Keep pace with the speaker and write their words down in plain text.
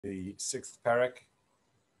the sixth parak,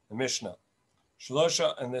 the Mishnah.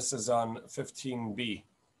 Shlosha, and this is on 15b,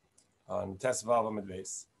 on Tes Vav Amud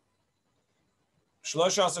Beis.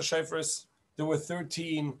 Shlosha asa shofars. There were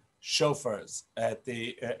 13 shofars at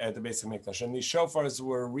the Beis Hamikdash, and these shofars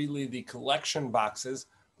were really the collection boxes,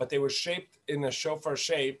 but they were shaped in a shofar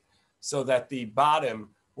shape so that the bottom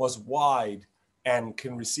was wide and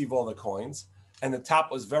can receive all the coins, and the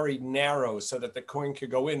top was very narrow so that the coin could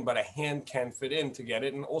go in, but a hand can't fit in to get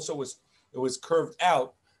it, and also it was curved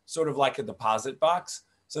out, sort of like a deposit box.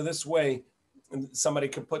 So this way, somebody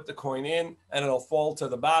could put the coin in and it'll fall to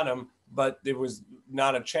the bottom, but there was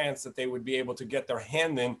not a chance that they would be able to get their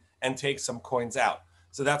hand in and take some coins out.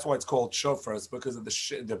 So that's why it's called shofars, because of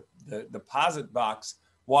the deposit box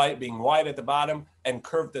being wide at the bottom and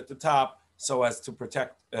curved at the top, so as to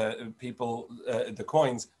protect people, the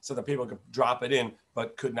coins, so that people could drop it in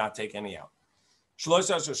but could not take any out. There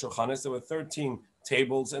were 13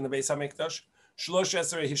 tables in the Beis Hamikdash.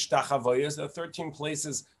 There are 13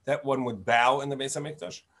 places that one would bow in the Beis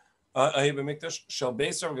Hamikdash.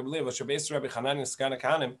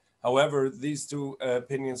 However, these two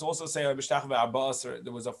opinions also say there was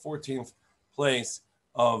a 14th place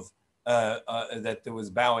of that there was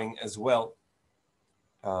bowing as well.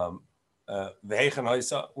 Where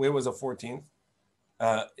was a 14th?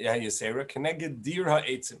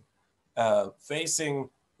 Facing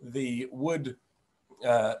the wood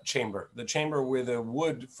chamber, the chamber where the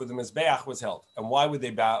wood for the Mizbeach was held. And why would they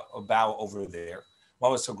bow over there?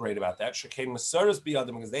 What was so great about that?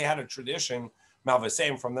 Because they had a tradition,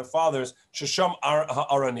 Malvasem, from their fathers, Shasham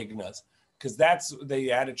Aranignas, because they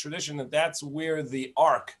had a tradition that's where the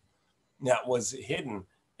ark that was hidden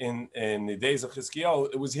in the days of Chizkiyahu.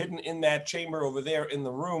 It was hidden in that chamber over there in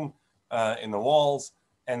the room, in the walls,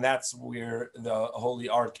 and that's where the holy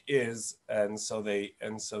ark is. And so they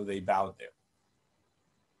bowed there.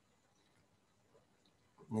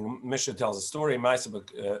 Mishnah tells a story.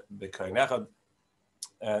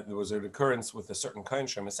 There was an occurrence with a certain kohen,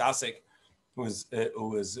 Shemisasik, who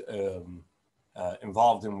was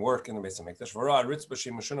involved in work in the Beis Hamikdash,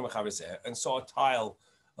 and saw a tile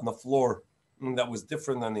on the floor that was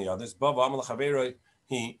different than the others.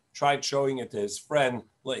 He tried showing it to his friend,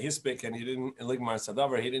 Hispik, and he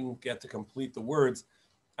didn't get to complete the words.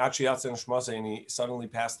 And he suddenly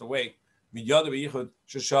passed away. And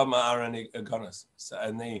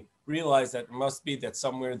they realized that it must be that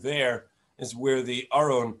somewhere there is where the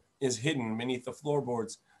Aron is hidden beneath the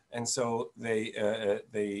floorboards, and so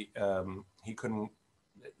he couldn't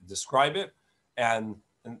describe it, and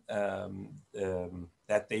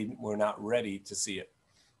that they were not ready to see it.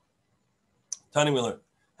 Tani, we learn.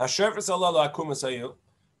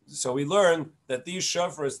 So we learn that these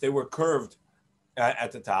shofars, they were curved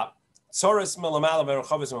at the top,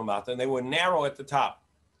 and they were narrow at the top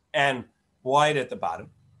and wide at the bottom,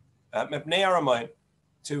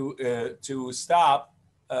 to stop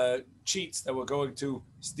cheats that were going to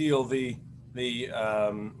steal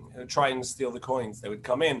try and steal the coins. They would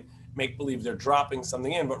come in, make believe they're dropping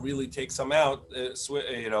something in, but really take some out,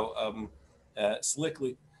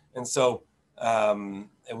 slickly. And so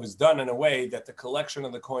it was done in a way that the collection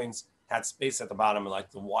of the coins had space at the bottom,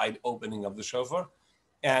 like the wide opening of the shofar,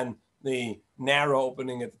 and the narrow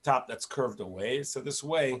opening at the top that's curved away. So this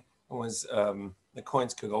way it was the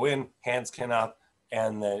coins could go in, hands cannot,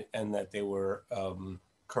 and that they were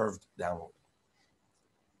curved downward.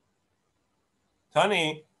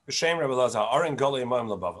 Tani b'shem Rabbi Lazar arin golei imam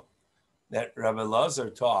labavel. That Rabbi Lazar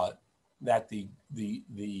taught that the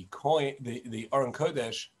coin, the Aron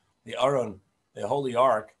Kodesh, the Aron, the Holy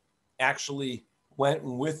Ark, actually went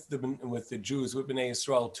with the Jews, with Bnei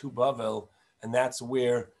Yisrael, to Bavel, and that's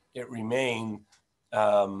where it remained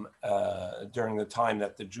during the time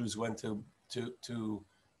that the Jews went to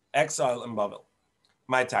exile in Bavel.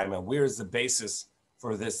 My time, where is the basis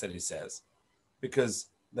for this that he says? Because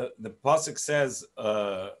the pasuk says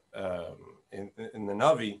in the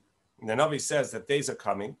Navi says that days are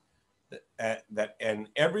coming, that and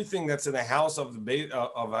everything that's in the house of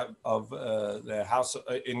the house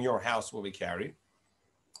in your house will be carried,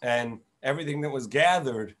 and everything that was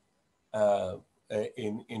gathered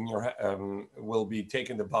in your will be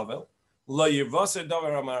taken to Bavel. Lo yivaseh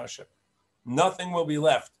davar amar Hashem. Nothing will be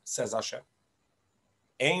left, says Hashem.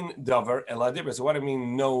 Ein davar eladibra. So what I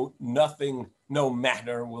mean, nothing, no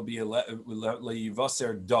matter will be lo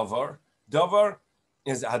yivaseh davar. Davar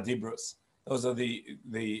is hadibros. Those are the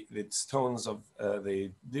stones of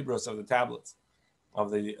the dibros of the tablets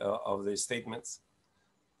of the statements.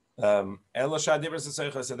 So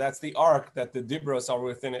that's the ark that the dibros are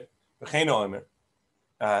within it.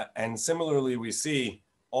 And similarly, we see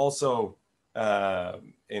also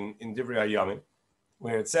in Divrei Hayamim,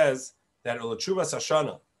 where it says that Ulachuvas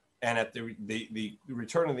Hashana, and at the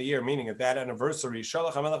return of the year, meaning at that anniversary,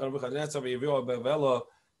 the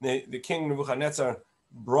king Nebuchadnezzar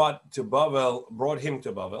brought him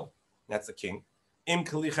to Bavel. That's the king. Im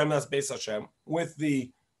Kalichemas Beis Hashem, with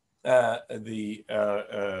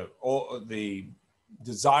all the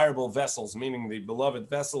desirable vessels, meaning the beloved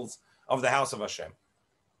vessels of the house of Hashem,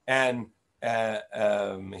 and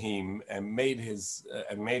he made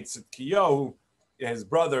Tzidkiyahu, his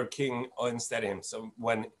brother, king instead of him. So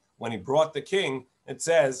when he brought the king, it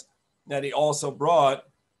says that he also brought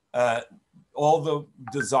all the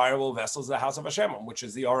desirable vessels of the house of Hashem, which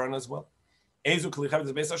is the Aron as well. Ezu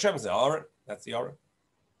Kalichemas Beis Hashem is the Aron. That's the Aron.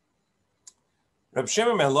 Reb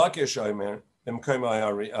Shimon ben Lakish Omer,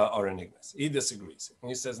 he disagrees.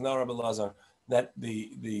 He says, no, Rabbi Lazar, that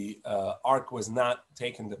the ark was not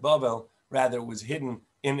taken to Bavel, rather it was hidden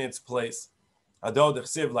in its place.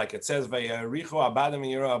 Like it says,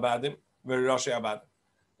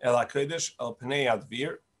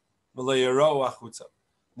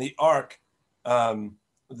 the ark,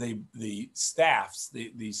 the staffs,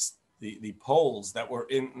 the poles that were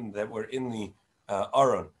in the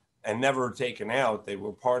Aron and never taken out, they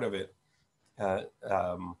were part of it, to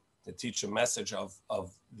teach a message of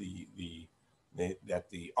that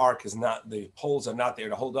the ark is not, the poles are not there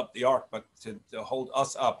to hold up the ark, but to hold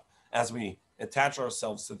us up as we attach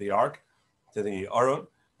ourselves to the ark, to the Aron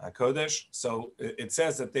Kodesh. So it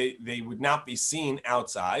says that they would not be seen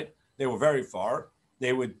outside. They were very far.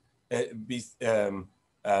 They would be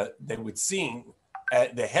seen.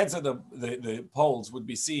 The heads of the poles would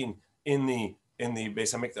be seen in the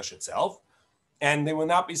Beis Hamikdash itself, and they will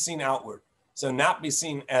not be seen outward. So not be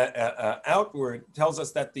seen outward tells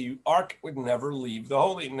us that the ark would never leave the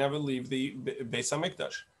holy, never leave the Beis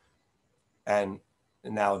Hamikdash. And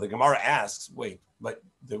now the Gemara asks, wait, but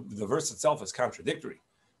the verse itself is contradictory.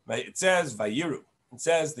 It says Vayiru. It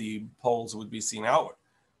says the poles would be seen outward,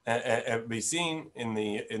 be seen in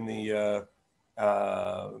the Pnei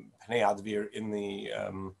Advir, in the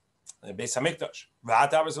Beis Hamikdash.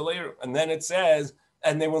 And then it says,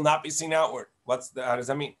 and they will not be seen outward. How does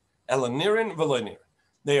that mean? Elanirin v'loinir.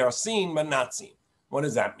 They are seen but not seen. What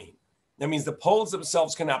does that mean? That means the poles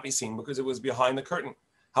themselves cannot be seen because it was behind the curtain.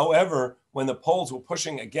 However, when the poles were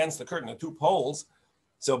pushing against the curtain, the two poles,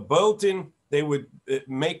 so built in, they would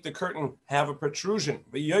make the curtain have a protrusion,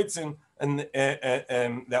 and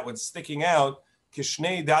that was sticking out,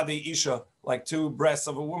 kishnei dadi isha, like two breasts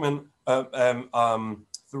of a woman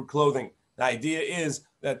through clothing. The idea is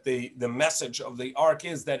that the message of the ark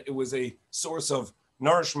is that it was a source of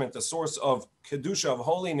nourishment, a source of kedusha, of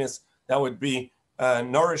holiness, that would be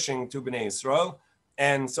nourishing to Bnei Israel.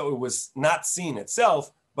 And so it was not seen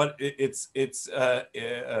itself, but its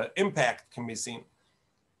impact can be seen.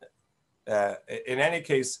 In any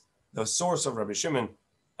case, the source of Rabbi Shimon,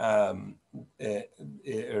 Rabbi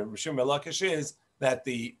Shimon ben Lakish, is that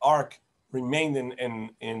the ark remained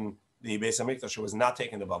in the Beis Hamikdash. It was not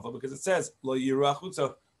taken to Bavel because it says lo yiru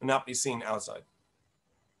achutza, will not be seen outside.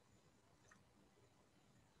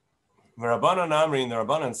 The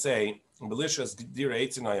Rabbanan say Belishas dir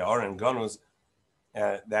eitzin Aron ganus,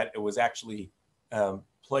 that it was actually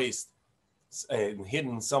placed and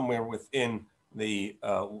hidden somewhere within the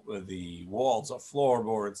walls of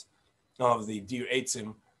floorboards of the dir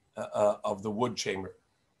eitzim of the wood chamber.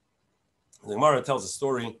 The Gemara tells a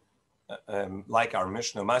story like our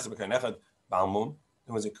Mishnah. There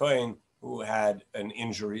was a Kohen who had an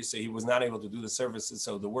injury, so he was not able to do the services.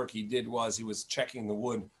 So the work he did was he was checking the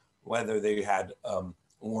wood whether they had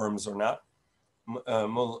worms or not.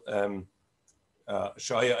 So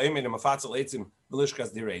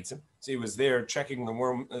he was there checking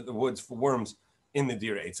the woods for worms in the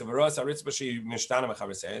dir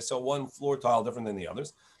eitzim. So one floor tile different than the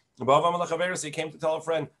others. He came to tell a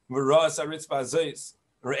friend,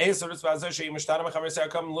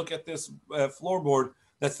 come look at this floorboard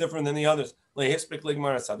that's different than the others. He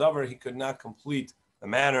could not complete the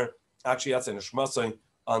manner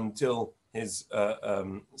until his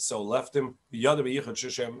soul left him.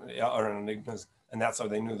 And that's how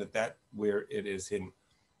they knew that where it is hidden.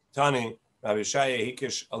 Tani, Rabbi Shaya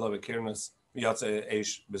Hikish Allah Bekirnas Yatsa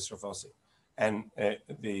Eish Bisrafasi. And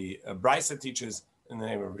the Brisa teaches in the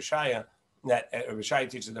name of Rabbi Shaya that Rabbi Shaya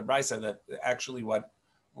teaches the Brisa that actually what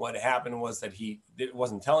happened was that he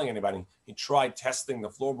wasn't telling anybody. He tried testing the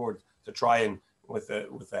floorboard to try and with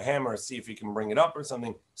a hammer see if he can bring it up or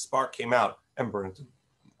something. Spark came out and burnt it.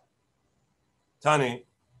 Tani,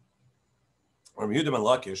 Rabbi Yehuda ben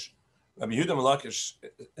Lakish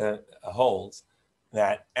holds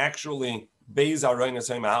that actually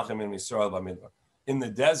In the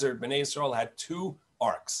desert, Bnei Yisrael had two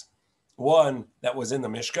arks, one that was in the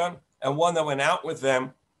Mishkan and one that went out with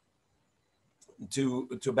them to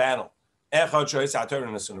battle.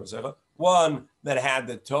 One that had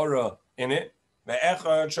the Torah in it, and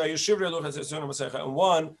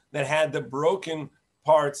one that had the broken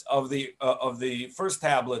parts of the first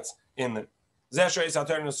tablets in them. The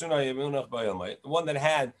one that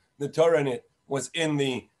had the Torah in it was in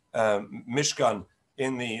the Mishkan,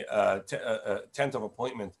 in the tent of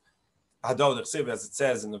appointment, as it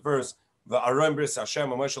says in the verse, that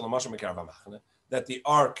the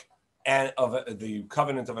ark and of the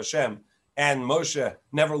covenant of Hashem and Moshe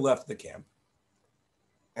never left the camp.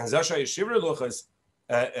 And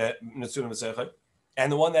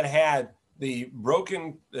the one that had the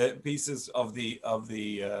broken pieces of the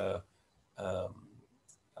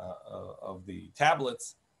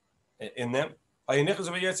tablets in them,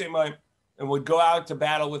 and would go out to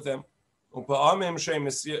battle with them.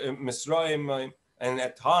 And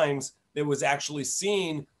at times it was actually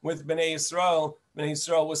seen with Bnei Yisrael. Bnei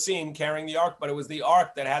Yisrael was seen carrying the ark, but it was the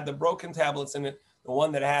ark that had the broken tablets in it, the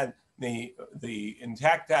one that had the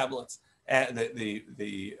intact tablets, and the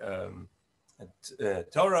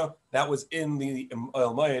Torah that was in the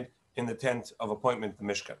Oil Moed, in the tent of appointment, the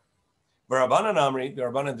Mishkan. The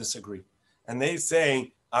Rabbanan disagree, and they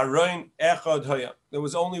say Aron echad hoya. There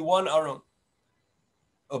was only one Aron.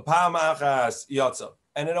 Upam achas yatsa,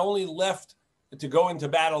 and it only left to go into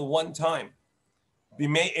battle one time.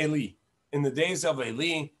 Bimei Eli, in the days of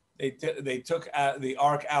Eli, they took the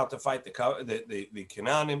ark out to fight the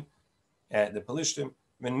Canaanim, the Pelishtim,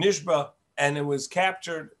 Nishba, and it was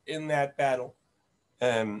captured in that battle.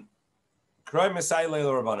 And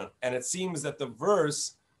it seems that the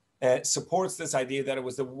verse supports this idea that it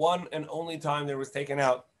was the one and only time that it was taken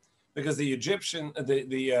out, because the Egyptian,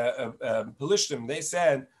 the Pelishtim, they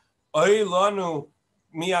said, "Oy lanu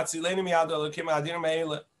miyatzilenu miyad elokim adinim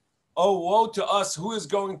ha'ele." Oh, woe to us! Who is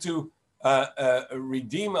going to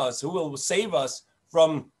redeem us? Who will save us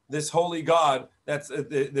from this holy God? That's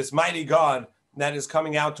this mighty God that is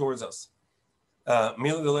coming out towards us. So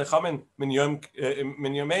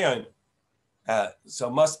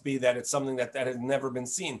it must be that it's something that has never been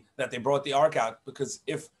seen, that they brought the ark out, because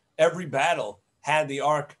if every battle had the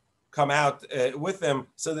ark come out with them,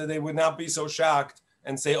 so that they would not be so shocked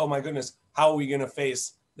and say, oh my goodness, how are we going to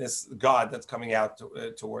face this God that's coming out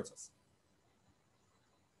towards us?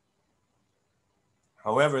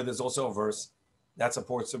 However, there's also a verse that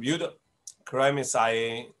supports Rabbi Yehuda, K'ray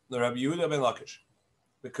Messiah, the Rabbi Yehuda ben Lakish,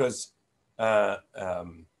 because at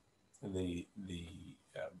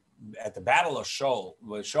the battle of Shaul,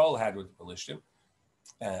 what Shaul had with the Pelishtim,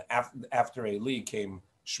 after Eli came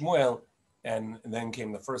Shmuel, and then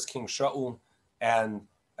came the first king Shaul, and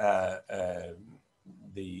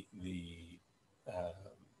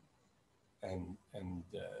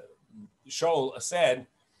Shaul said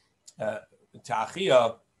to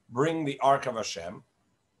Achia, bring the ark of Hashem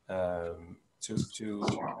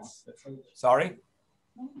sorry.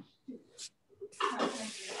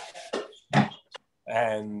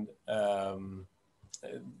 And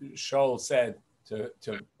Shaul said to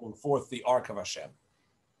bring forth the ark of Hashem.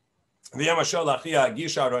 Now,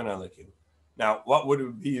 what would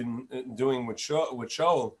it be doing with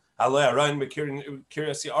Shaul?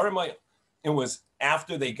 It was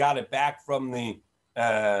after they got it back from the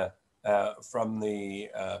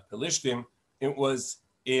Pelishtim. It was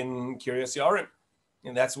in Kiryas Yarim,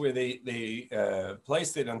 and that's where they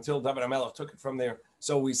placed it until David HaMelech took it from there.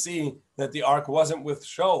 So we see that the ark wasn't with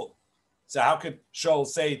Shaul. So how could Shaul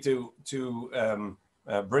say to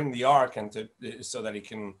bring the ark and so that he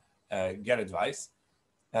can get advice?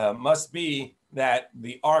 Must be that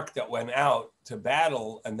the ark that went out to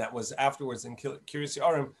battle and that was afterwards in Kiryas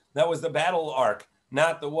Yarim, that was the battle ark,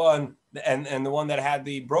 not the one and the one that had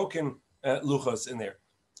the broken luchos in there,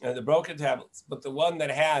 the broken tablets, but the one that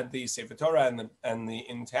had the Sefer Torah and the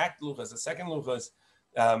intact luchos, the second luchos,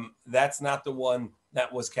 that's not the one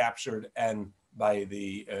that was captured and by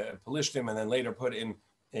the Pelishtim and then later put in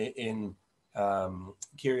Kiryas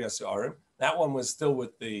Yarim. That one was still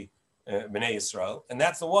with the Bnei Yisrael, and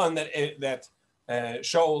that's the one that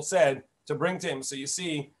Shaul said to bring to him. So you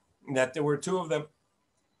see that there were two of them.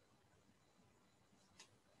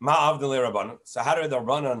 So how did the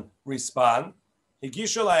Rabbanan respond?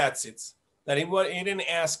 That he didn't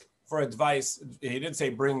ask for advice. He didn't say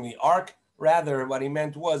bring the ark. Rather, what he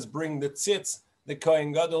meant was bring the tzitz, the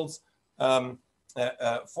Kohen Gadol's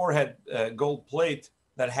forehead gold plate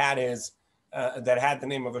that had the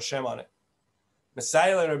name of Hashem on it.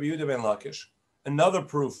 Messiah Rabbi Yehuda ben Lakish. Another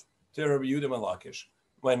proof to Rabbi Yehuda ben Lakish.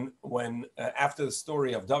 when after the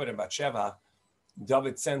story of David and Bathsheba,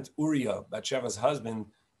 David sent Uriah, Bathsheba's husband,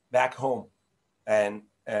 back home, and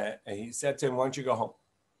he said to him, "Why don't you go home?"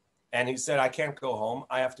 And he said, "I can't go home.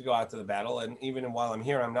 I have to go out to the battle, and even while I'm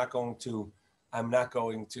here, I'm not going to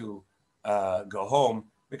go home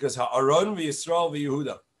because Ha'aron v'Yisrael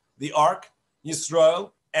v'Yehuda, the Ark,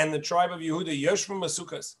 Yisrael, and the tribe of Yehuda, Yoshvim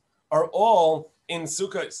Sukkos, are all in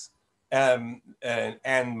Sukkos, and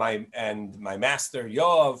my master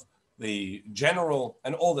Yoav, the general,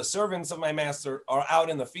 and all the servants of my master are out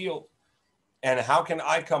in the field. And how can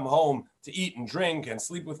I come home to eat and drink and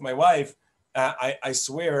sleep with my wife? I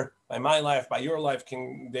swear by my life, by your life,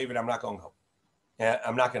 King David, I'm not going home.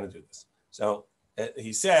 I'm not going to do this." So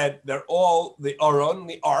he said they're all, the Aron,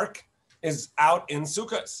 the Ark, is out in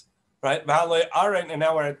Sukkos, right? And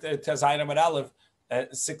now we're at Tezayin Amud Aleph,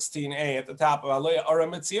 16a at the top. Why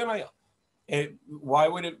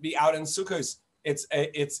would it be out in Sukkos?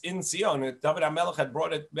 It's in Zion. David HaMelech had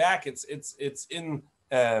brought it back. It's in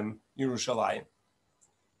Yerushalayim.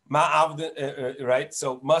 Right?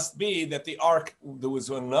 So must be that the ark, there was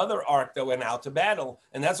another ark that went out to battle,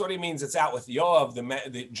 and that's what he means. It's out with Yoav,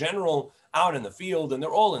 the general, out in the field, and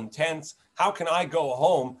they're all in tents. How can I go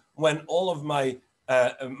home when all of my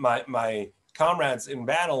comrades in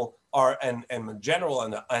battle are and the general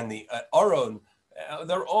and the Aron,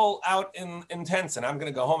 they're all out in tents, and I'm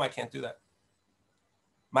going to go home? I can't do that.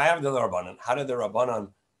 How did the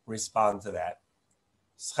Rabbanan respond to that?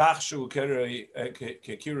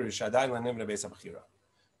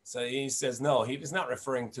 So he says, no, he is not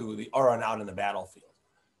referring to the Aron out in the battlefield.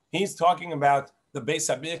 He's talking about the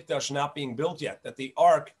Beis HaMikdash not being built yet, that the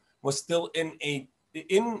Ark was still in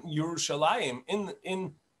Yerushalayim, in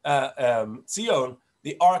Zion.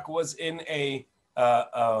 The Ark was in a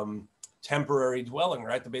temporary dwelling,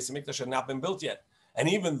 right? The Beis HaMikdash had not been built yet. And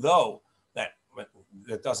even though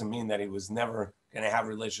that doesn't mean that he was never going to have a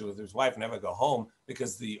relationship with his wife, never go home,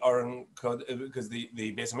 because the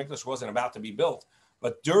Beis HaMikdash wasn't about to be built.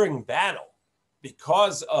 But during battle,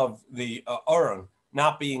 because of the Aron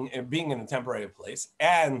not being in a temporary place,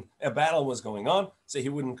 and a battle was going on, so he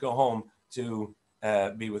wouldn't go home to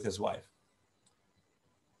be with his wife.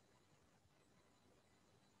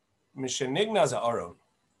 Mishenigna's Aron.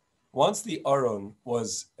 Once the Aron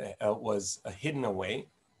was hidden away,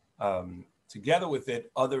 together with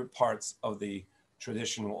it, other parts of the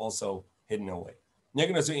tradition were also hidden away.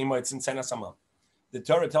 The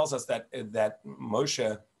Torah tells us that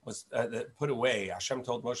Moshe was put away. Hashem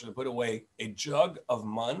told Moshe to put away a jug of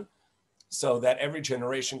man, so that every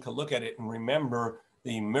generation could look at it and remember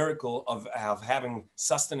the miracle of having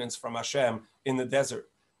sustenance from Hashem in the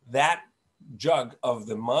desert. That jug of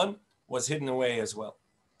the man was hidden away as well.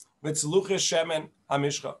 And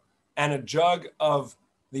a jug of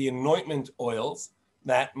the anointment oils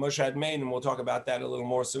that Moshe had made, and we'll talk about that a little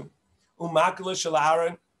more soon.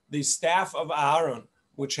 The staff of Aaron,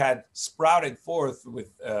 which had sprouted forth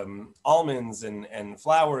with almonds and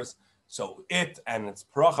flowers. So it and its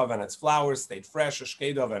parachav and its flowers stayed fresh,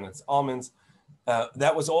 shkedov and its almonds.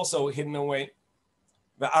 That was also hidden away.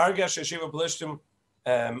 And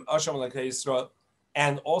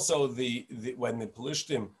also when the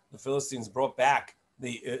Pelishtim, the Philistines, brought back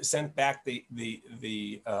sent back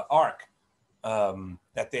the ark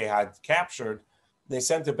that they had captured, they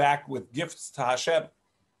sent it back with gifts to Hashem.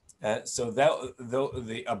 So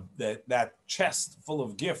that chest full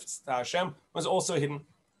of gifts to Hashem was also hidden.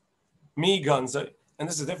 Mi ganza, and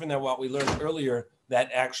this is different than what we learned earlier. That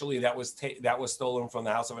actually that was stolen from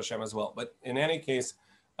the house of Hashem as well. But in any case,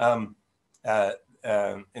 in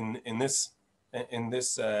this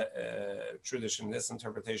tradition, this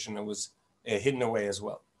interpretation, it was hidden away as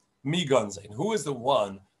well. Mi ganza, and who is the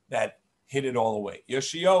one that hid it all away?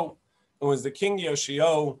 Yoshio. It was the king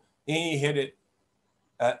Yoshio. He hid it.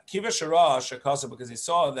 Kiva Shara Shakasa, because he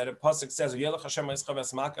saw that a pasuk says,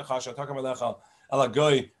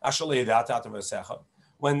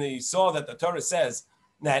 when he saw that the Torah says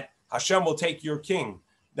that Hashem will take your king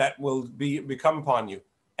that will become upon you,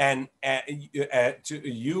 and to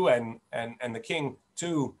you and the king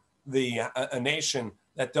to a nation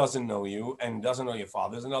that doesn't know you and doesn't know your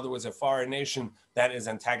fathers. In other words, a foreign nation that is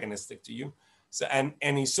antagonistic to you. So and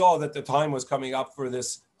he saw that the time was coming up for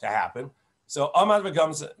this to happen. So Amad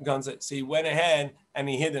Ganza, so he went ahead and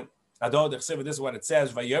he hid him. This is what it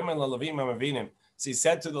says. So he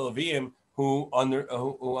said to the Leviim who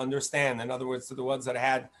understand, in other words, to the ones that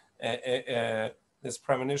had this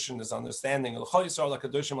premonition, this understanding, and all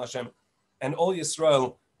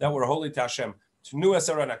Yisrael that were holy to Hashem,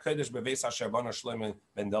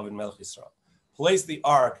 place the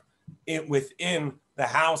ark within the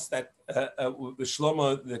house that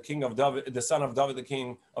Shlomo, the king of David, the son of David, the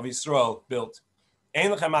king of Israel, built.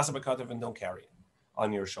 And don't carry it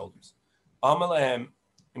on your shoulders. Because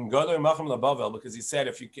he said,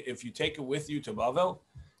 if you take it with you to Bavel,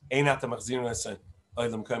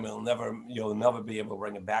 you'll never be able to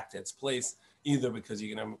bring it back to its place, either because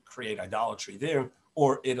you're going to create idolatry there,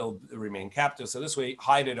 or it'll remain captive. So this way,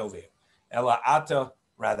 hide it over here.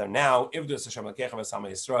 Rather now, do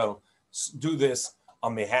this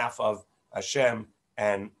on behalf of Hashem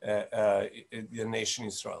and the nation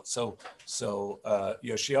Israel. So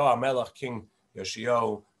Yoshio Amelech, King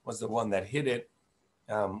Yoshio, was the one that hid it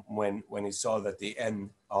when he saw that the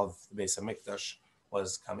end of the Beis Hamikdash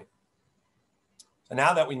was coming. So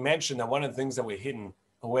now that we mentioned that one of the things that were hidden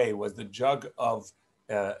away was the jug of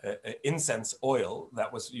incense oil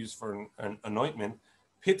that was used for an anointment,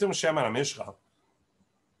 Pitum Sheman HaMishcha,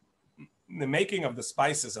 the making of the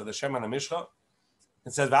spices of the Sheman HaMishcha,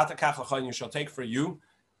 it says, you shall take for you,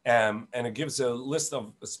 and it gives a list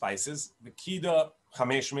of the spices. Vikida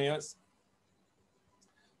chamesh me'os.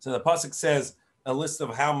 So the pasuk says a list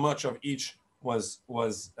of how much of each was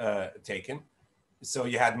taken. So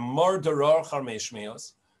you had mur daror chamesh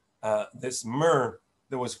me'os. This myrrh,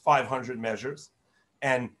 there was 500 measures,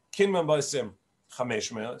 and kinman basim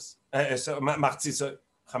chamesh me'os. So machzisa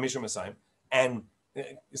chamesh me'osayim, and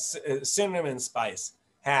cinnamon and spice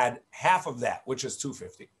had half of that, which is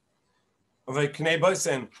 250.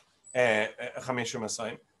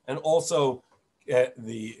 And also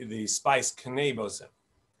the spice knei bosim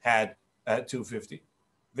had 250.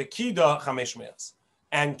 The kida chamesh me'os,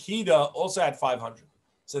 and kida also had 500.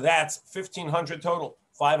 So that's 1,500 total.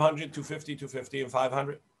 500, 250, 250, and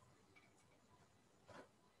 500.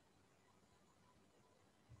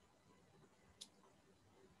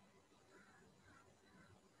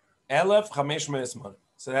 Elef chamesh me'os money.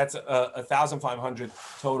 So that's 1,500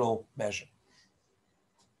 total measure.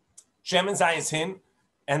 Shemen zayis hin,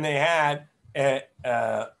 and they had a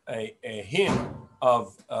hin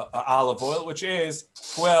of olive oil, which is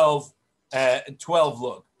 12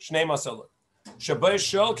 lug, shnei masah lug. Shabai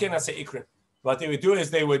shol ken ase ikrin. What they would do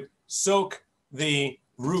is they would soak the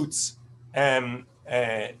roots. Different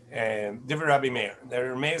Rabbi Meir. The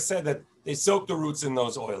Rabbi Meir said that they soak the roots in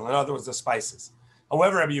those oil. In other words, the spices.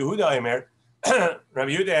 However, Rabbi Yehuda Omer,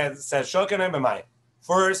 Rabbi Yehuda says,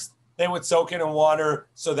 first, they would soak it in water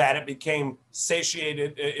so that it became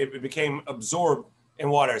satiated, it became absorbed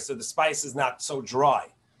in water, so the spice is not so dry.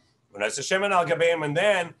 And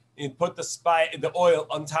then you'd put the oil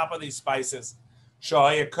on top of these spices.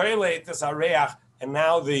 And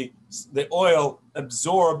now the oil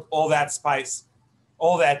absorbed all that spice,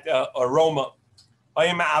 all that aroma.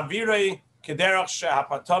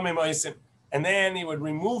 And then he would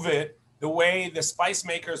remove it the way the spice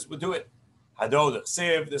makers would do it. Hadod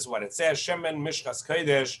Siv, this is what it says. Shemen Mishchas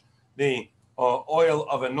Kodesh, the oil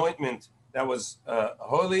of anointment that was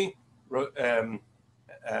holy,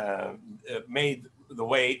 made the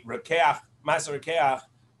way Rekeach, Maser Rekeach,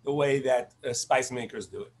 the way that spice makers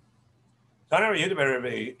do it.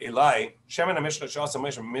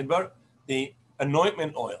 The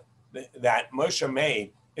anointment oil that Moshe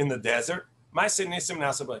made in the desert,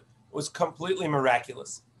 was completely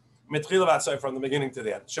miraculous. From the beginning to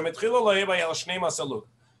the end.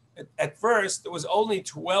 At first, there was only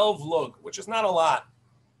 12 lug, which is not a lot.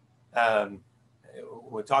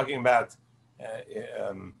 We're talking about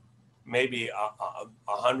maybe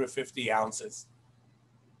 150 ounces.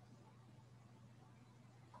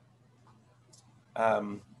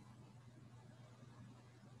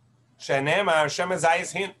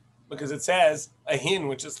 Because it says a hin,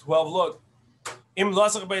 which is 12 lug. It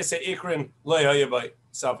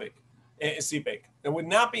would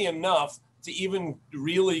not be enough to even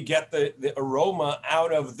really get the aroma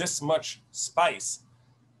out of this much spice.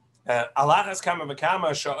 How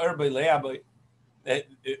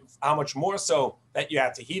much more so that you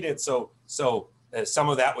have to heat it, so some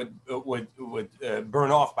of that would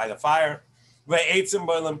burn off by the fire.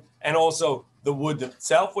 And also the wood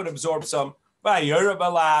itself would absorb some.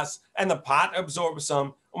 And the pot absorbs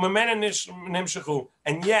some.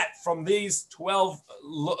 And yet, from these 12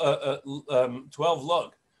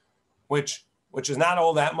 lug, which is not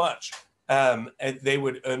all that much, they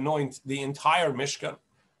would anoint the entire Mishkan,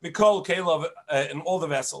 the kol kela and all the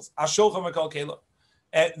vessels, ashulchan v'kol kela,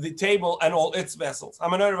 the table and all its vessels, the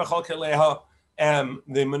menorah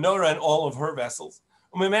and all of her vessels,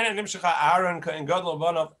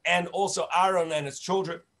 and also Aaron and his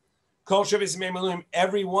children,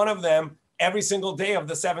 every one of them, every single day of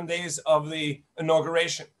the 7 days of the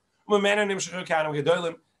inauguration. And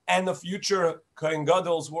the future Kohen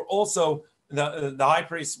Gadol's were also the high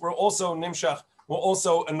priests were also nimshach, were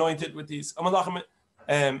also anointed with these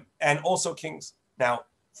and also kings. Now,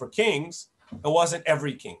 for kings, it wasn't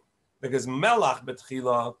every king, because Melach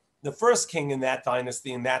Betchila, the first king in that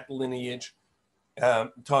dynasty, in that lineage,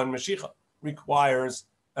 Ton Mashiach, requires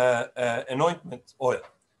anointment oil.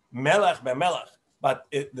 Melech bemelech, but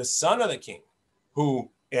the son of the king, who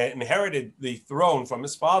inherited the throne from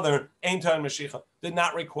his father, Ein Ton Mashiach, did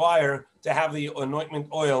not require to have the anointment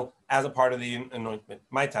oil as a part of the anointment.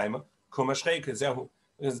 My time,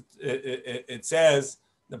 it says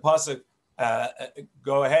the pasuk,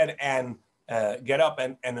 go ahead and get up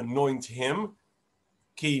and anoint him,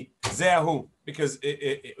 ki zehu, because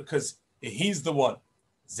he's the one.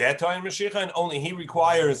 Zetoin Mashiach, and only he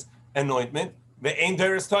requires anointment. But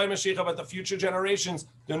the future generations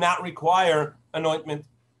do not require anointment.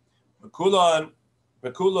 It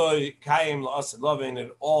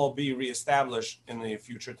all be reestablished in the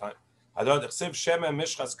future time.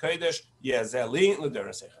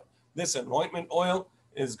 This anointment oil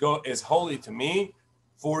is holy to me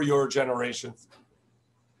for your generations.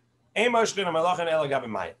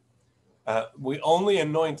 We only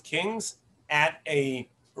anoint kings at a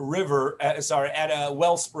river, at a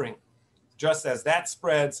wellspring. Just as that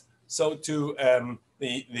spreads, so too and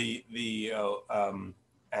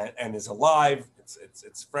is alive.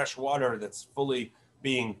 It's fresh water that's fully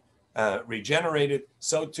being regenerated.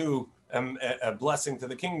 So too a blessing to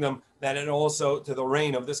the kingdom, that it also, to the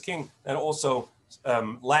reign of this king, that also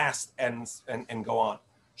last and go on.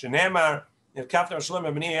 You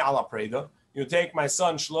take my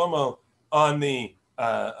son Shlomo on the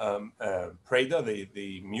Preda,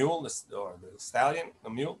 the mule, or the stallion, the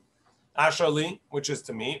mule, Ashali, which is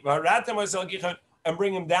to me, and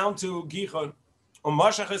bring him down to Gichon,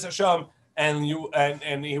 and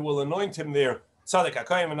he will anoint him there. Tzaddik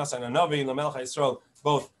HaKoyim and Nasan Navi, Lamelech Yisrael,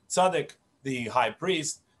 both Tzaddik, the high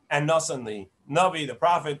priest, and Nasan, the Navi, the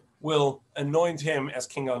prophet, will anoint him as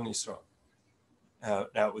king on Yisrael.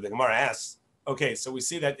 Now the Gemara asks, okay, so we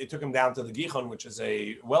see that it took him down to the Gichon, which is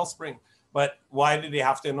a wellspring. But why did he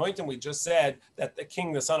have to anoint him? We just said that the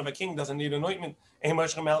king, the son of a king, doesn't need anointment. Over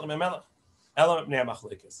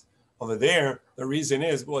there, the reason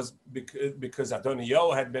was because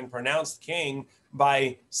Adoniyo had been pronounced king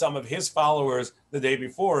by some of his followers the day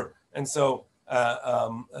before, and so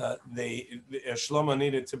Shlomo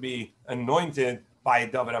needed to be anointed by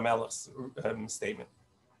David HaMelech's statement.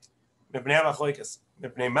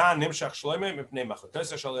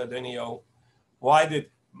 Why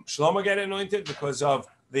did Shlomo get anointed? Because of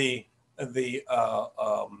the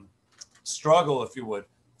struggle, if you would,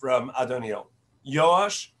 from Adoniyo.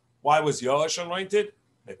 Yoash, why was Yoash anointed?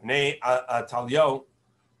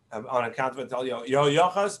 On account of Talyo.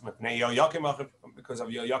 Yoachaz, because of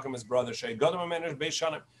Yoakim, his brother. He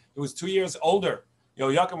was 2 years older.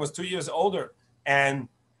 Yoakim was 2 years older, and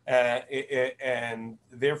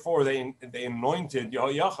therefore they anointed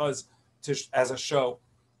Yoachaz as a show.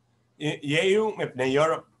 Yehu mipnei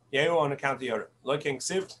Yorah. Yehu on account of Yorah. Looking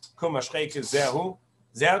siv kumashchek zehu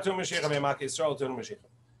zehu to Mashiach ve'mak Yisrael to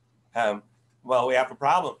Mashiach. Well, we have a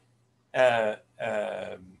problem.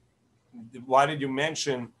 Why did you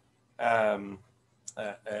mention Yehu?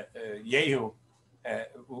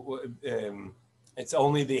 It's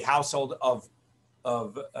only the household of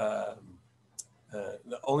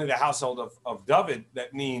David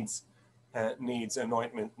that needs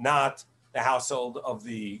anointment, not the household of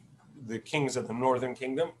the kings of the northern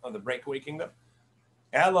kingdom, of the breakaway kingdom.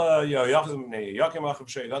 It's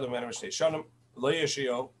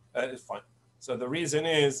fine. So the reason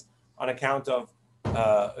is on account of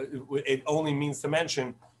it only means to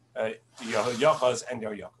mention Yochaz and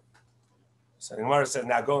Yoakim. So the Gemara says,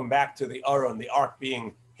 now going back to the Aron, the ark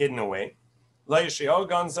being hidden away.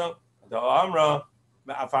 The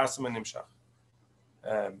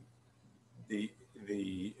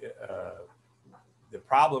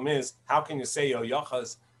problem is, how can you say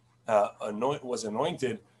Yochaz was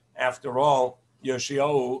anointed? After all,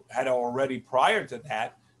 Yoshiyahu had already prior to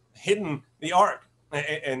that hidden the ark,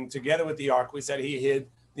 and together with the ark, we said he hid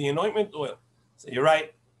the anointment oil. So you're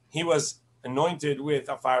right. He was anointed with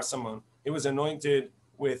Afar Samon. He was anointed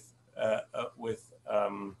with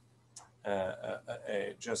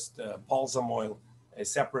just balsam oil, a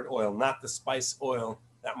separate oil, not the spice oil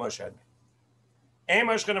that Moshe had made.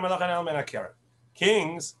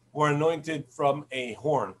 Kings were anointed from a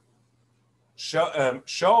horn.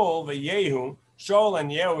 Shaul and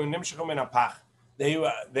Yehu nimshachu min apach.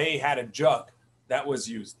 They had a jug that was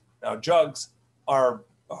used. Now jugs are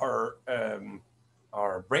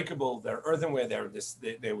breakable. They're earthenware.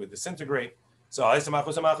 They would disintegrate. So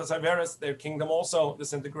their kingdom also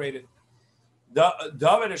disintegrated.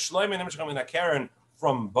 David is shloim nimshcham in a karen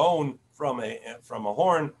from bone from a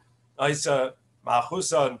horn. Isa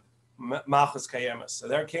malchusan malchus kayemas. So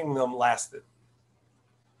their kingdom lasted.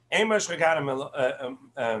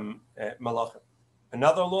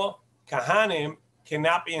 Another law: Kahanim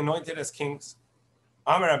cannot be anointed as kings.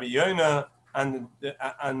 Amar Rabbi Yonah and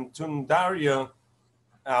Tundaria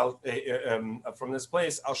from this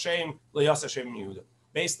place Al Shem Liyas Hashem Yehuda,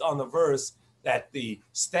 based on the verse that the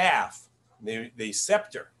staff, the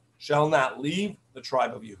scepter, shall not leave the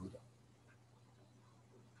tribe of Yehuda.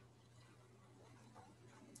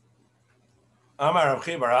 Amar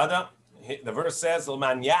Rabbi Barada, the verse says,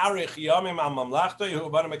 "L'man yarich yamim al mamlachto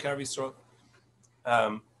Yehuda b'nei mekar Yisrael."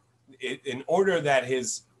 In order that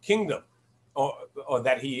his kingdom, or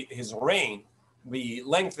that his reign be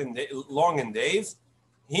lengthened, long in days,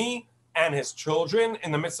 he and his children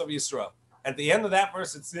in the midst of Yisrael. At the end of that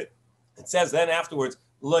verse, it says then afterwards,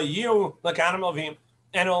 "Layu lakanim levim,"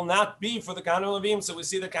 and it will not be for the kahanim levim. So we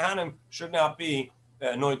see the kahanim should not be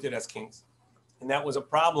anointed as kings, and that was a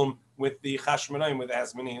problem with the Chashmonaim, with the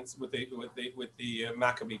Hasmoneans, with the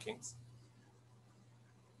Maccabee kings.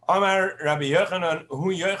 Amar Rabbi Yochanan,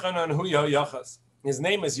 hu Yehoyachas. His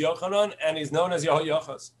name is Yochanan, and he's known as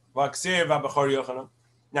Yehoyachas. V'aksiv v'abachor Yochanan.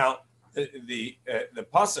 Now, the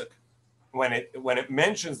pasuk, when it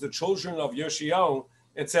mentions the children of Yoshiyahu,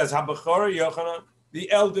 it says Habachor Yochanan. The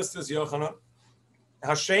eldest is Yochanan.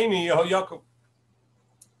 Hasheni Yehoyakub.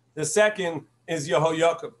 The second is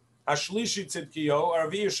Yehoyakub. Hashlishi Tzidkiyo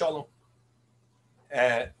Arvi Shalom.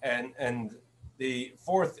 And the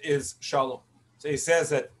fourth is Shalom. So he says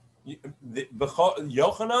that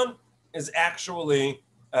Yochanan is actually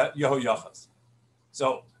Yehoyachas.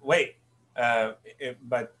 So wait, that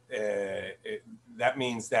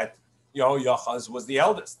means that Yehoyachas was the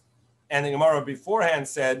eldest. And the Gemara beforehand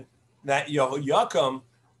said that Yehoyakam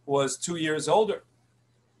was 2 years older.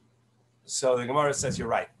 So the Gemara says you're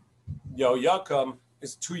right. Yehoyakam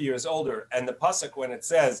is 2 years older. And the pasuk, when it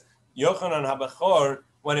says Yochanan Habachor,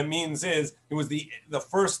 what it means is he was the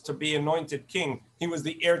first to be anointed king. He was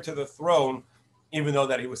the heir to the throne, even though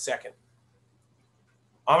that he was second.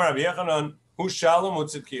 Amar Rabbi Yochanan, hu Shalom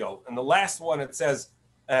u'Tzidkiyahu. And the last one, it says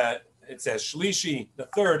Shlishi. The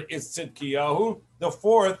third is Tzidkiyahu. The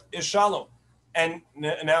fourth is Shalom. And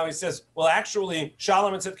now he says, well, actually,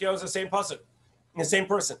 Shalom and Tzidkiyahu is the same pasuk, the same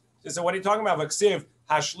person. So what are you talking about? Vaksiv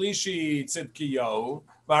Hashlishi Tzidkiyahu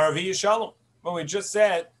V'Aravi Shalom. But we just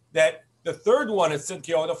said that the third one is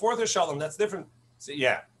Tzidkiyahu, the fourth is Shalom. That's different. So,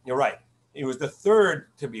 yeah, you're right. He was the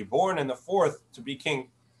third to be born and the fourth to be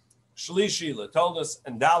king. Shlishi Latoldos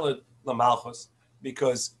and Daled Lamalchus,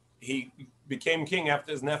 because he became king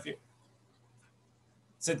after his nephew.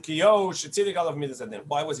 Tzidkiyahu Shetzidik Alav Midas Adin.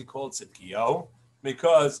 Why was he called Tzidkiyahu?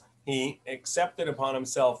 Because he accepted upon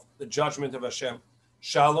himself the judgment of Hashem.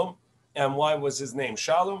 Shalom. And why was his name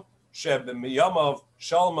Shalom? Sheb Miyamav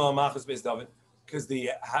Shalma Machas Beis David. Because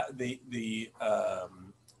the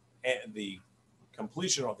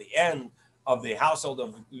completion of the end of the household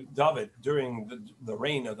of David during the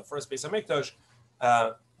reign of the first Beis Hamikdash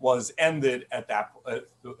was ended at that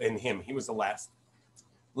in him. He was the last.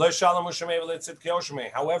 However,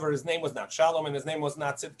 his name was not Shalom and his name was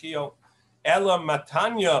not Tzidkiyahu. Ela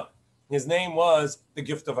Matanya, his name was the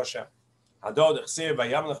gift of Hashem. As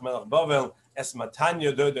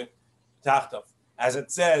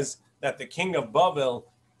it says that the king of Bavel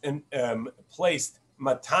placed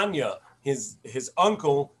Matanya, his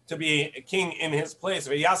uncle, to be a king in his place.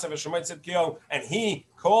 And he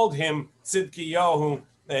called him Tzidkiyahu,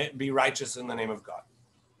 be righteous in the name of God.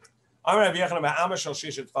 Now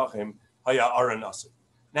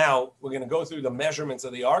we're going to go through the measurements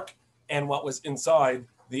of the ark and what was inside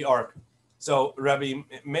the ark. So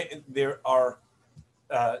there are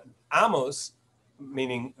amos,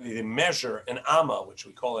 meaning the measure, an amma, which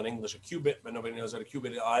we call in English a cubit, but nobody knows what a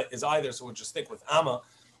cubit is either, so we'll just stick with amma.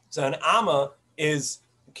 So an amma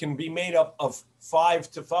can be made up of 5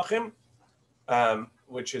 tefachim,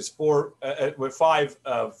 which is with 5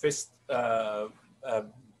 fist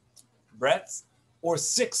breadths, or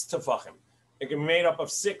 6 tefachim. It can be made up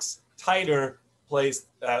of 6 tighter placed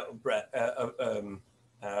tefachim.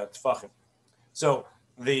 So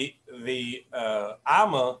the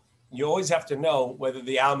amma, you always have to know whether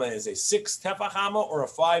the amma is a 6 tefach amma or a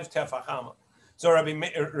 5 tefach amma. So Rabbi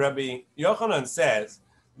Yochanan says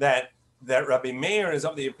that Rabbi Meir is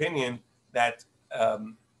of the opinion that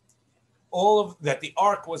that the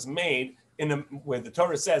ark was made where the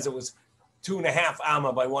Torah says it was 2.5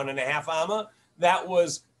 amma by 1.5 amma. That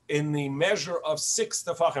was in the measure of 6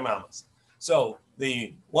 tefachim ammas. So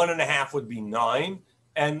the 1.5 would be 9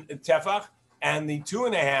 and tefach, and the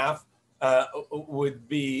 2.5 would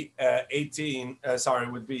be 18.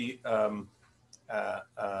 Would be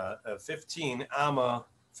 15 amma,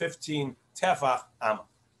 15 tefach amma,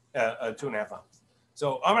 2.5 ammas.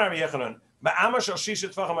 So Amar Rabbi Yechanan, ba'amma shel shisha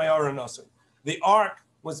tefachim hayaron nasu. The ark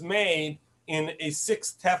was made in a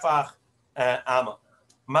 6 tefach amma.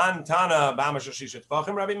 Man tana ba'amma shel shisha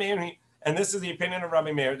tefachim Rabbi Meir. And this is the opinion of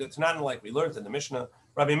Rabbi Meir. That's not like we learned in the Mishnah.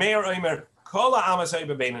 Rabbi Meir Omer, kol ha'amas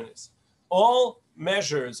ha'ibabeinis. All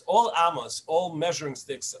measures, all amos, all measuring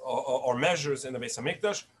sticks or measures in the Beis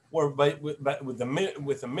Hamikdash were with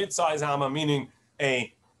the mid-size amma, meaning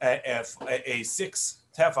a 6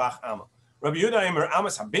 tefach amma. Rabbi Yehuda Omer,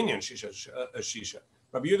 amas habinyan shisha.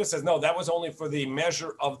 Rabbi Yehuda says no, that was only for the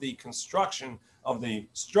measure of the construction of the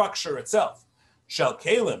structure itself. Shel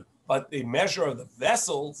kalim, but the measure of the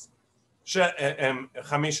vessels.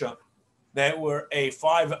 Chamisha, they were a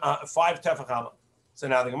 5 tefach amma. So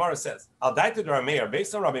now the Gemara says, Al daita Rabbi Meir,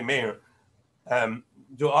 based on Rabbi Meir,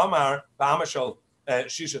 do Amar ba'ama shel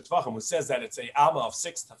shisha tefachim, who says that it's a amma of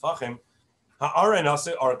 6 tefachim, ha'aron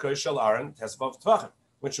ase arka shel aron tesvav tefachim,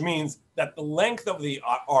 which means that the length of the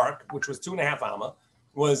ark, which was 2.5 amma,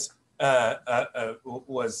 was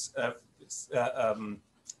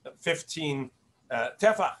 15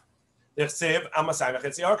 tefach. Because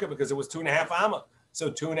it was 2.5 amma.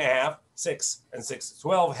 So 2.5, 6, and 6 is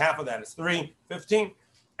 12. Half of that is 3, 15.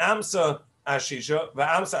 Amsa ashisha,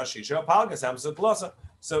 va'amsa ashisha, palgas amsa tlosa.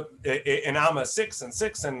 So in amma 6 and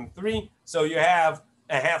 6 and 3. So you have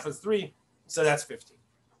a half is 3. So that's 15.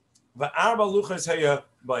 Va'arba luchas haya,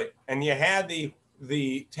 and you had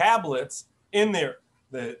the tablets in there,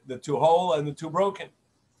 the 2 whole and the 2 broken.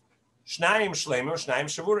 Shnayim shleimer, shnayim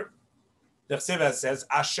shavurim. The Chsiva says,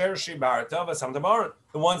 Asher shibarta v'samtamaron.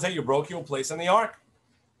 The ones that you broke, you will place in the ark.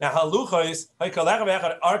 Now, haluchos,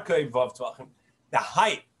 the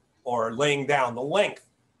height, or laying down, the length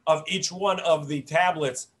of each one of the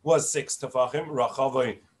tablets was 6 tefachim.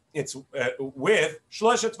 Rachavoi, its width,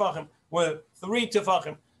 shlosha tefachim, with 3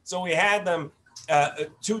 tefachim. So we had them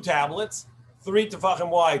 2 tablets, 3 tefachim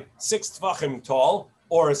wide, 6 tefachim tall,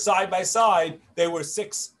 or side by side, they were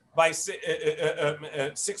 6 by 6.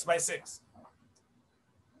 6 by 6.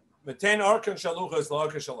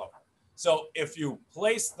 So if you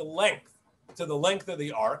place the length to the length of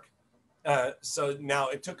the ark, so now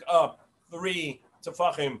it took up 3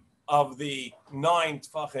 tefachim of the 9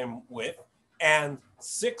 tefachim width and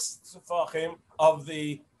 6 tefachim of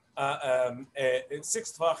the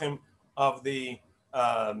 6 tefachim of the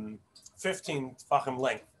 15 tefachim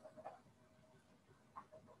length.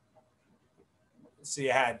 So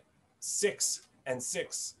you had 6 and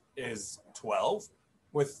 6 is 12.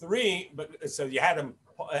 With 3, but so you had them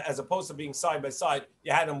as opposed to being side by side,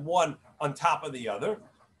 you had them one on top of the other,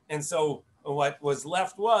 and so what was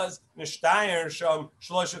left was nishtayer sham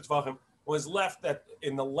shlosha tefachim, was left that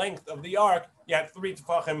in the length of the ark you had 3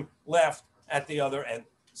 tefachim left at the other end.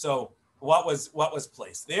 So what was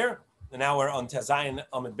placed there? And now we're on Tezayin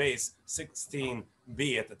Amid Base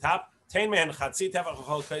 16b at the top. Teinman chatzi tefach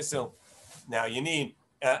chol kaisil. Now you need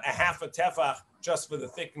a half a tefach just for the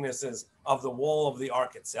thicknesses of the wall of the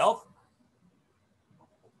ark itself,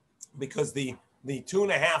 because the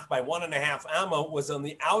 2.5 by 1.5 amma was on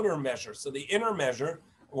the outer measure. So the inner measure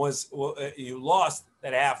was, you lost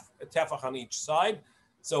that half a tefach on each side.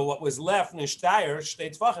 So what was left, nishtayer shtei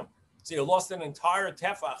tefachim. So you lost an entire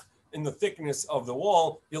tefach in the thickness of the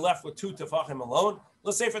wall. You're left with 2 tefachim alone.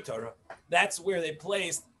 The Sefer Torah. That's where they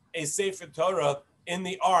placed a Sefer Torah in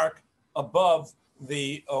the ark above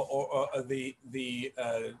the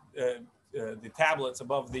tablets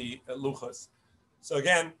above the luchos. So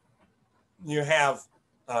again, you have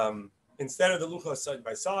instead of the luchos side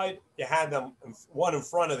by side, you had them one in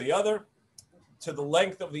front of the other to the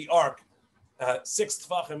length of the ark, 6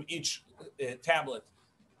 tefachim each tablet,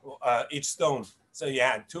 each stone. So you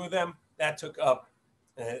had 2 of them. That took up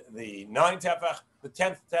the 9 tefach, the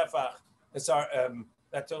 10th tefach.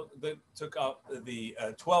 That took up the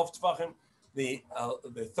 12 tefachim. The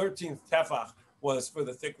 13th tefach was for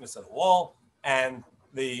the thickness of the wall, and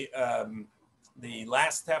the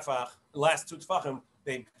last tefach, last 2 tefachim,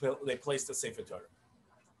 they placed the Sefer Torah.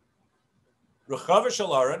 Rechav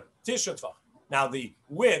shalaron tisha tefach. Now the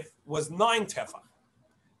width was 9 tefach.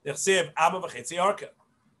 Nechsev amma v'chetzi arka.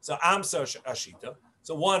 So amsa ashita.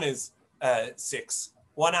 So one is 6.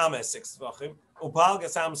 One amma is 6 tefachim.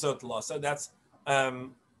 Upalgas amsa tlasa. That's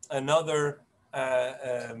another.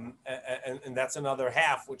 And that's another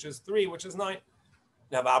half, which is 3, which is 9.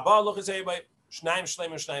 Now,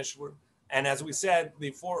 and as we said,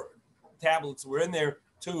 the 4 tablets were in there,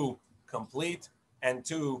 2 complete and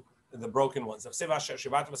 2 the broken ones.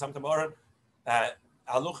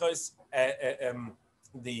 haluchos,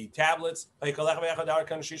 the tablets,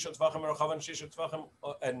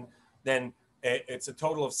 and then it's a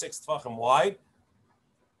total of 6 tefachim wide.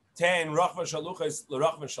 10 rachva shaluchos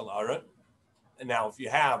l'rachva shel aron. And now, if you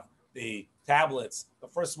have the tablets, the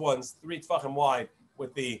first one's 3 tefachim wide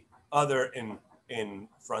with the other in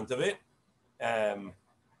front of it.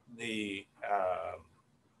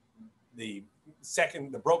 The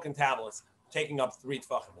second, the broken tablets, taking up 3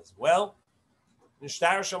 tefachim as well.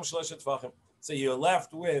 So you're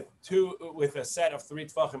left with a set of 3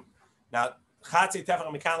 tefachim. Now, chatzi tefach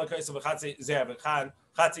mikan l'koisel v'chatzi zeh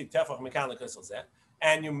chatzi tefach mikan l'koisel zeh,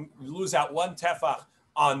 and you lose out 1 tefach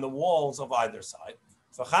on the walls of either side.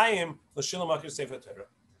 V'chayim l'shilam akir sefer Torah,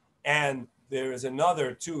 and there is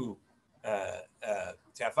another 2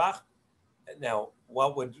 tefach. Now,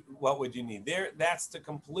 what would you need there? That's to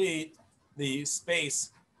complete the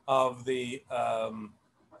space of the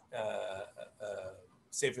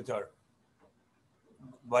Sefer Torah.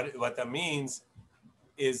 What that means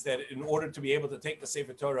is that in order to be able to take the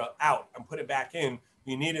Sefer Torah out and put it back in,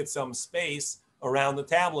 you needed some space around the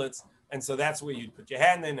tablets, and so that's where you'd put your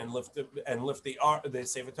hand in and lift the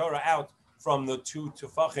Sefer Torah out from the 2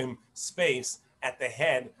 tefachim space at the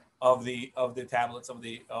head of the tablets of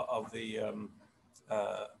the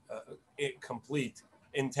complete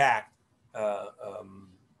intact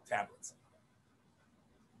tablets.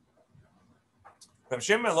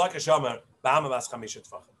 However,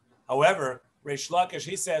 Reish Lakish,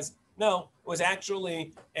 he says, no, it was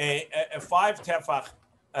actually a 5 tefach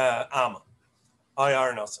amma.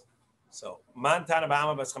 So, man tana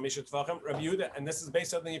ba'ama bas chamisha tefachim, Rabbi Yehuda, and this is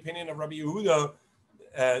based on the opinion of Rabbi Yehuda,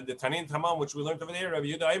 the Tanin Tamam, which we learned over there. Rabbi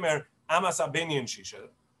Yehuda Aimer, amas abinyan shisha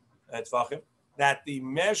tefachim, that the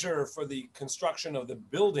measure for the construction of the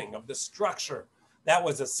building, of the structure, that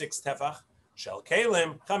was a 6 tefach, shel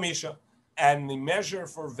kelim chamisha, and the measure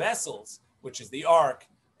for vessels, which is the ark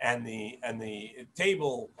and the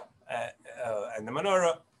table and the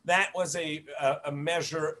menorah, that was a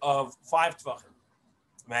measure of 5 tvachim.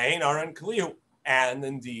 Ma'ain aron klihu, and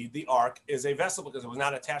indeed the ark is a vessel because it was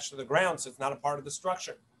not attached to the ground, so it's not a part of the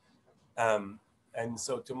structure. And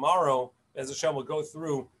so tomorrow, as Hashem will go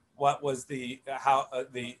through what was the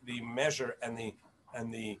measure and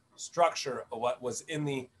the structure of what was in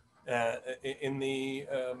the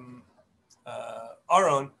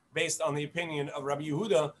Aron, based on the opinion of Rabbi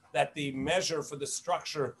Yehuda, that the measure for the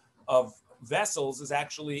structure of vessels is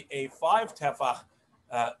actually a 5 tefach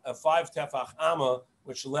amma,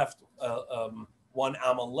 which left 1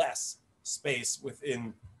 amma less space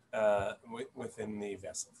within the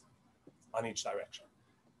vessels on each direction.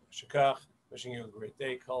 Shekach, wishing you a great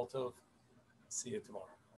day. Kol tov. See you tomorrow.